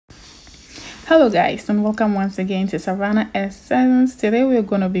Hello guys, and welcome once again to Savannah Essence. Today we're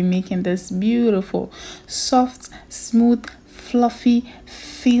going to be making this beautiful, soft, smooth, fluffy,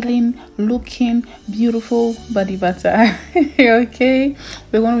 feeling, looking, beautiful body butter. Okay,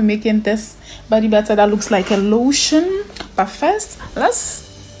 we're going to be making this body butter that looks like a lotion. But first, let's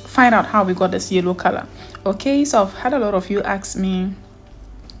find out how we got this yellow color. Okay, so I've had a lot of you ask me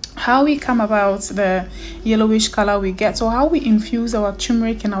how we come about the yellowish color we get, or how we infuse our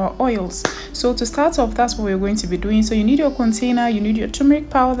turmeric in our oils. So to start off, that's what we're going to be doing. So you need your container, you need your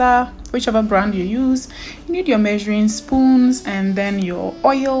turmeric powder, whichever brand you use, you need your measuring spoons, and then your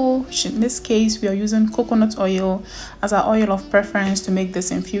oil. In this case, we are using coconut oil as our oil of preference to make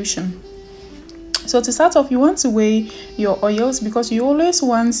this infusion. So to start off, you want to weigh your oils, because you always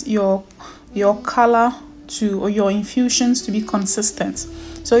want your color to, or your infusions to be consistent.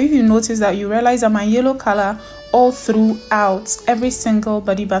 So if you notice that you realize that my yellow color all throughout every single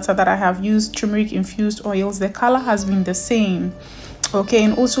body butter that I have used turmeric infused oils, the color has been the same. Okay,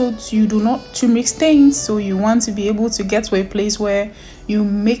 and also you do not turmeric stains, so you want to be able to get to a place where you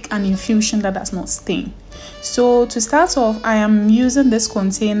make an infusion that does not stain. So to start off, I am using this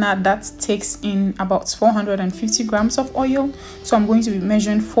container that takes in about 450 grams of oil. So I'm going to be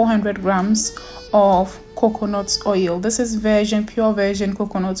measuring 400 grams of coconut oil. This is pure virgin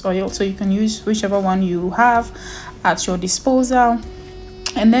coconut oil, so you can use whichever one you have at your disposal.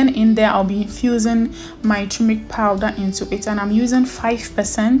 And then in there, I'll be infusing my turmeric powder into it, and I'm using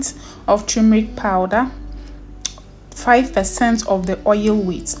 5% of turmeric powder, 5% of the oil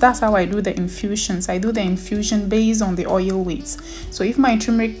weight. That's how I do the infusions. I do the infusion based on the oil weight. So if my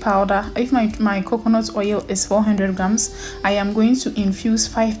turmeric powder, if my coconut oil is 400 grams, I am going to infuse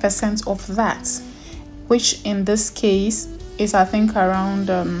 5% of that, which in this case is, I think, around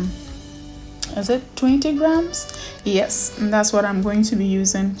is it 20 grams? Yes, and that's what I'm going to be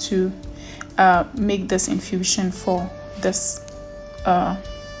using to make this infusion for this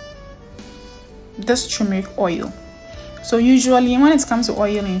this turmeric oil. So usually when it comes to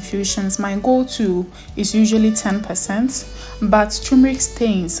oil infusions, my go-to is usually 10%, but turmeric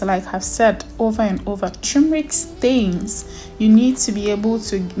stains, like I've said over and over, turmeric stains, you need to be able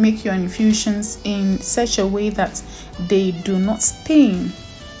to make your infusions in such a way that they do not stain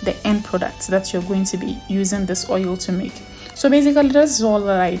the end product that you're going to be using this oil to make. So basically, this is all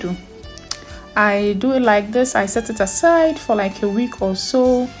that I do. I do it like this. I set it aside for like a week or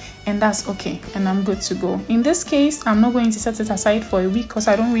so, and that's okay, and I'm good to go. In this case, I'm not going to set it aside for a week because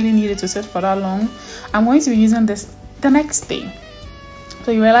I don't really need it to sit for that long. I'm going to be using this the next day.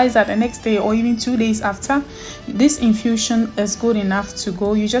 So you realize that the next day or even 2 days after, this infusion is good enough to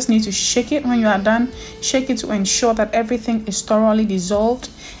go. You just need to shake it when you are done. Shake it to ensure that everything is thoroughly dissolved,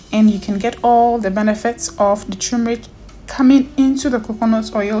 and you can get all the benefits of the turmeric coming into the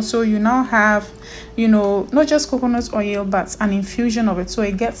coconut oil. So you now have, you know, not just coconut oil, but an infusion of it, so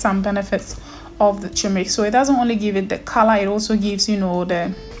it gets some benefits of the turmeric. So it doesn't only give it the color, it also gives, you know,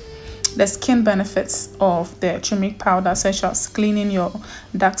 the skin benefits of the turmeric powder, such as cleaning your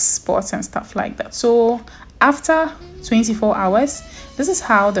dark spots and stuff like that. So after 24 hours, this is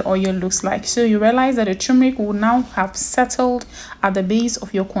how the oil looks like. So you realize that the turmeric will now have settled at the base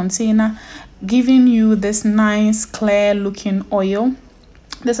of your container, giving you this nice clear looking oil.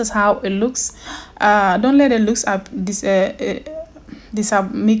 This is how it looks. Don't let it looks up this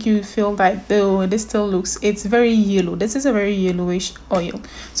make you feel like, oh, this still looks, it's very yellow. This is a very yellowish oil.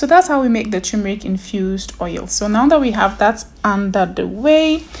 So that's how we make the turmeric infused oil. So now that we have that under the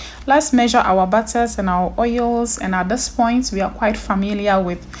way, let's measure our butters and our oils, and at this point we are quite familiar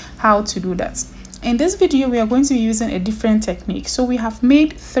with how to do that. In this video, we are going to be using a different technique. So we have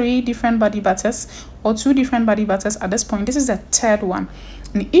made 3 different body butters, or 2 different body butters at this point. This is the 3rd one.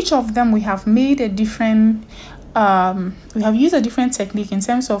 In each of them, we have made a different we have used a different technique in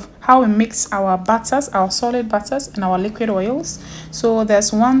terms of how we mix our butters, our solid butters, and our liquid oils. So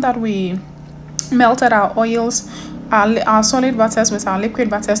there's one that we melted our oils, our solid butters with our liquid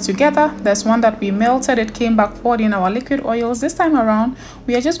butters together. There's one that we melted, it came back, poured in our liquid oils. This time around,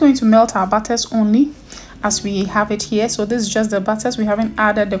 we are just going to melt our butters only, as we have it here. So this is just the butters. We haven't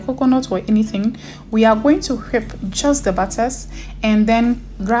added the coconut or anything. We are going to whip just the butters and then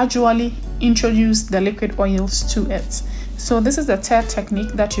gradually introduce the liquid oils to it. So this is the 3rd technique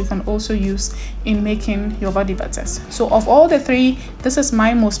that you can also use in making your body butters. So of all the 3, this is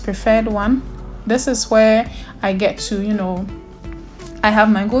my most preferred one. This is where I get to, you know, I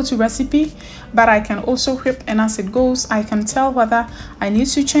have my go-to recipe, but I can also whip, and as it goes, I can tell whether I need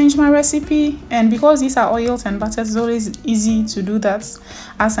to change my recipe. And because these are oils and butters, it's always easy to do that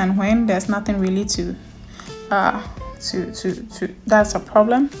as and when. There's nothing really to that's a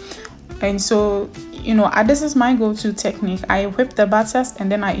problem. And so, you know, this is my go-to technique. I whip the butters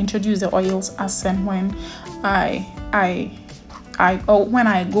and then I introduce the oils as and when when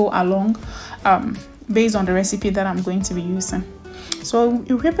I go along, based on the recipe that I'm going to be using. So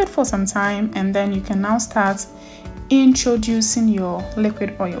you whip it for some time, and then you can now start introducing your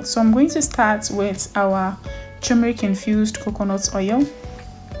liquid oil. So I'm going to start with our turmeric infused coconut oil,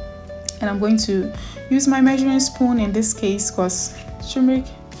 and I'm going to use my measuring spoon in this case, because turmeric,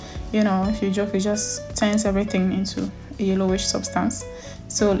 you know, if you joke, it just turns everything into a yellowish substance.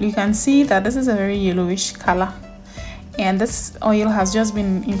 So you can see that this is a very yellowish color, and this oil has just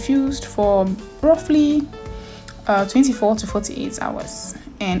been infused for roughly 24 to 48 hours,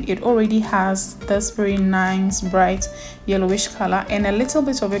 and it already has this very nice bright yellowish color, and a little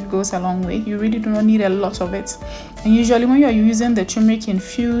bit of it goes a long way. You really do not need a lot of it. And usually when you are using the turmeric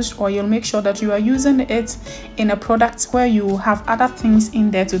infused oil, make sure that you are using it in a product where you have other things in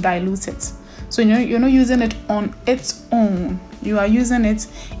there to dilute it. So you're not using it on its own. You are using it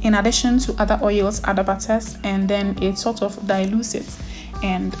in addition to other oils, other butters, and then it sort of dilutes it.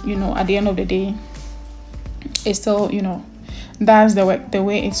 And you know, at the end of the day, it's still, you know, that's the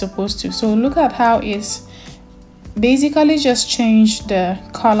way it's supposed to. So look at how it's basically just changed the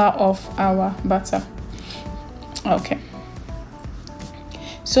color of our butter. Okay,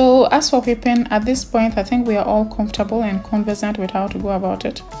 so as for whipping, at this point I think we are all comfortable and conversant with how to go about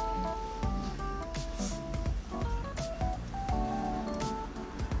it.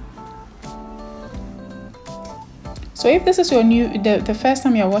 So if this is your the first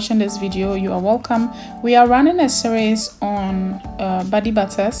time you're watching this video, you are welcome. We are running a series on body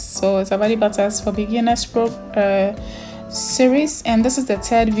butters. So it's a body butters for beginners series, and this is the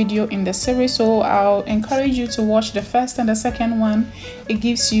third video in the series. So I'll encourage you to watch the first and the second one. It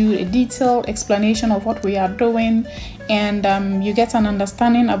gives you a detailed explanation of what we are doing, and you get an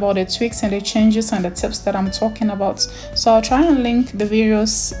understanding about the tweaks and the changes and the tips that I'm talking about. So I'll try and link the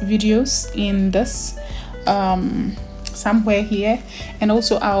various videos in this somewhere here, and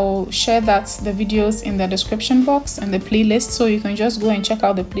also I'll share that the videos in the description box and the playlist, so you can just go and check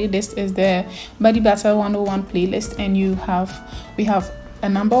out the playlist. Is the Body Butter 101 playlist, and we have a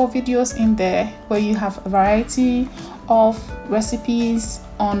number of videos in there where you have a variety of recipes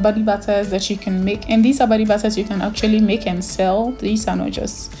on body butters that you can make, and these are body butters you can actually make and sell. These are not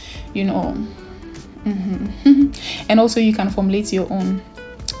just, you know, and also you can formulate your own.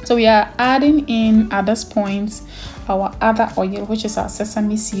 So we are adding in at this point our other oil, which is our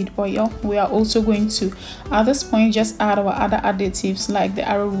sesame seed oil. We are also going to at this point just add our other additives like the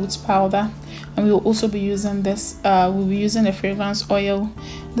arrowroot powder, and we will also be using this we'll be using a fragrance oil.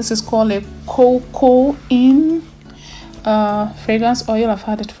 This is called a cocoa in fragrance oil. I've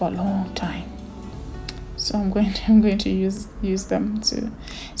had it for a long time, so I'm going to use them too.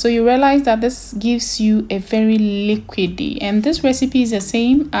 So you realize that this gives you a very liquidy, and this recipe is the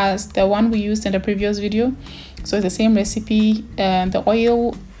same as the one we used in the previous video. So it's the same recipe, and the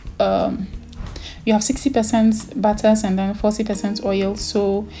oil, you have 60% butters and then 40% oil.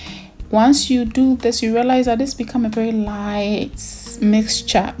 So once you do this, you realize that this becomes a very light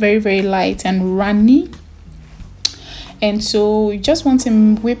mixture, very light and runny. And so you just want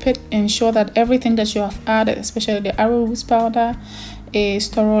to whip it, ensure that everything that you have added, especially the arrowroot powder, is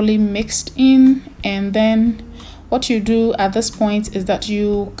thoroughly mixed in. And then what you do at this point is that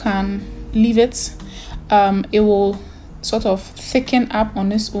you can leave it. It will sort of thicken up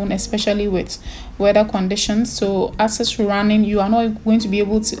on its own, especially with weather conditions. So as it's running, you are not going to be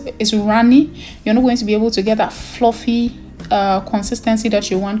able to, it's runny, you're not going to be able to get that fluffy consistency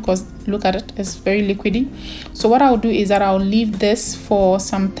that you want, because look at it, it's very liquidy. So what I'll do is that I'll leave this for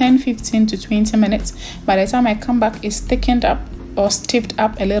some 10-15 to 20 minutes. By the time I come back, it's thickened up or stiffed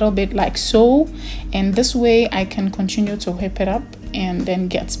up a little bit like so, and this way I can continue to whip it up and then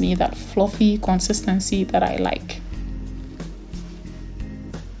get me that fluffy consistency that I like.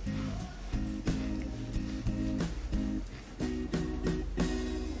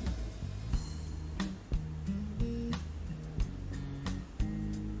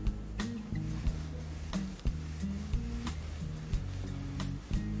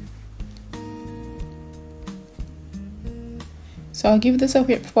 So I'll give this a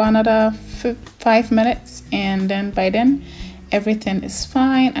whip for another 5 minutes, and then by then everything is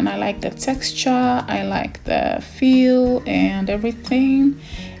fine, and I like the texture, I like the feel and everything.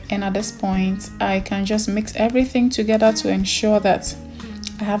 And at this point I can just mix everything together to ensure that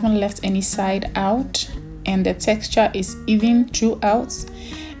I haven't left any side out and the texture is even throughout.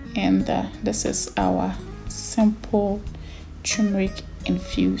 And this is our simple turmeric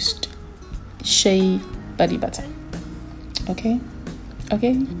infused shea body butter. Okay,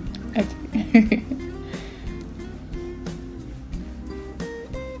 Okay.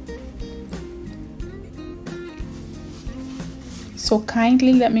 So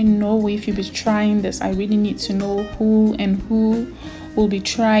kindly let me know if you'll be trying this. I really need to know who will be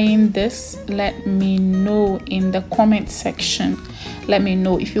trying this. Let me know in the comment section. Let me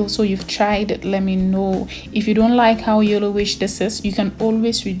know if you've tried it. Let me know. If you don't like how yellowish this is, you can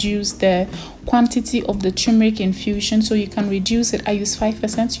always reduce the quantity of the turmeric infusion. So you can reduce it. I use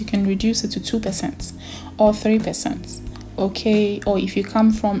 5%. You can reduce it to 2% or 3%. Okay, or if you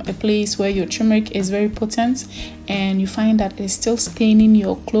come from a place where your turmeric is very potent and you find that it's still staining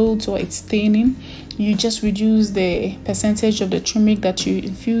your clothes or it's staining, you just reduce the percentage of the turmeric that you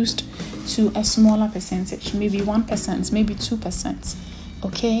infused to a smaller percentage, maybe 1%, maybe 2%.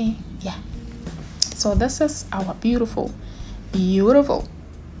 Okay, yeah. So this is our beautiful,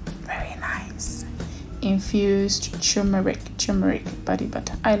 very nice infused turmeric body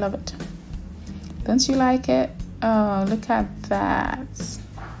butter. I love it. Don't you like it? Oh, look at that.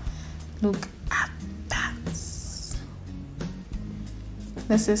 Look at that.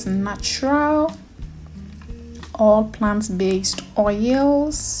 This is natural, all plant-based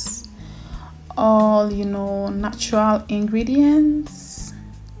oils, all, natural ingredients.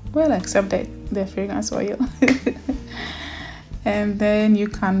 Well, except the fragrance oil. And then you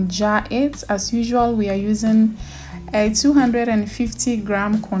can jar it. As usual, we are using a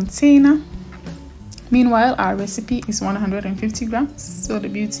 250-gram container. Meanwhile, our recipe is 150 grams. So the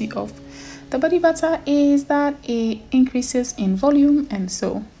beauty of the body butter is that it increases in volume. And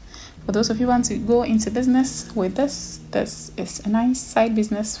so for those of you who want to go into business with this is a nice side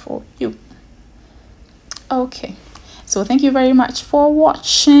business for you. Okay, so thank you very much for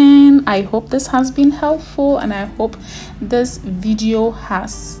watching. I hope this has been helpful, and I hope this video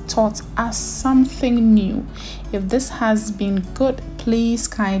has taught us something new. If this has been good, please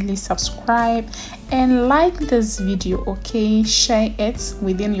kindly subscribe and like this video. Okay, share it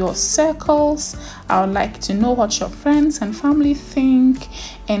within your circles. I would like to know what your friends and family think,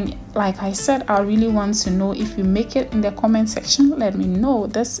 and like I said, I really want to know if you make it in the comment section. Let me know.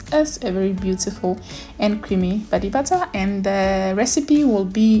 This is a very beautiful and creamy body butter, and the recipe will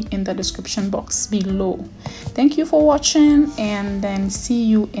be in the description box below. Thank you for watching, and then see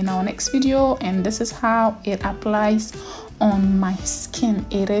you in our next video. And this is how it applies on my skin.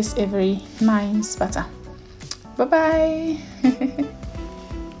 It is a very nice butter. Bye bye.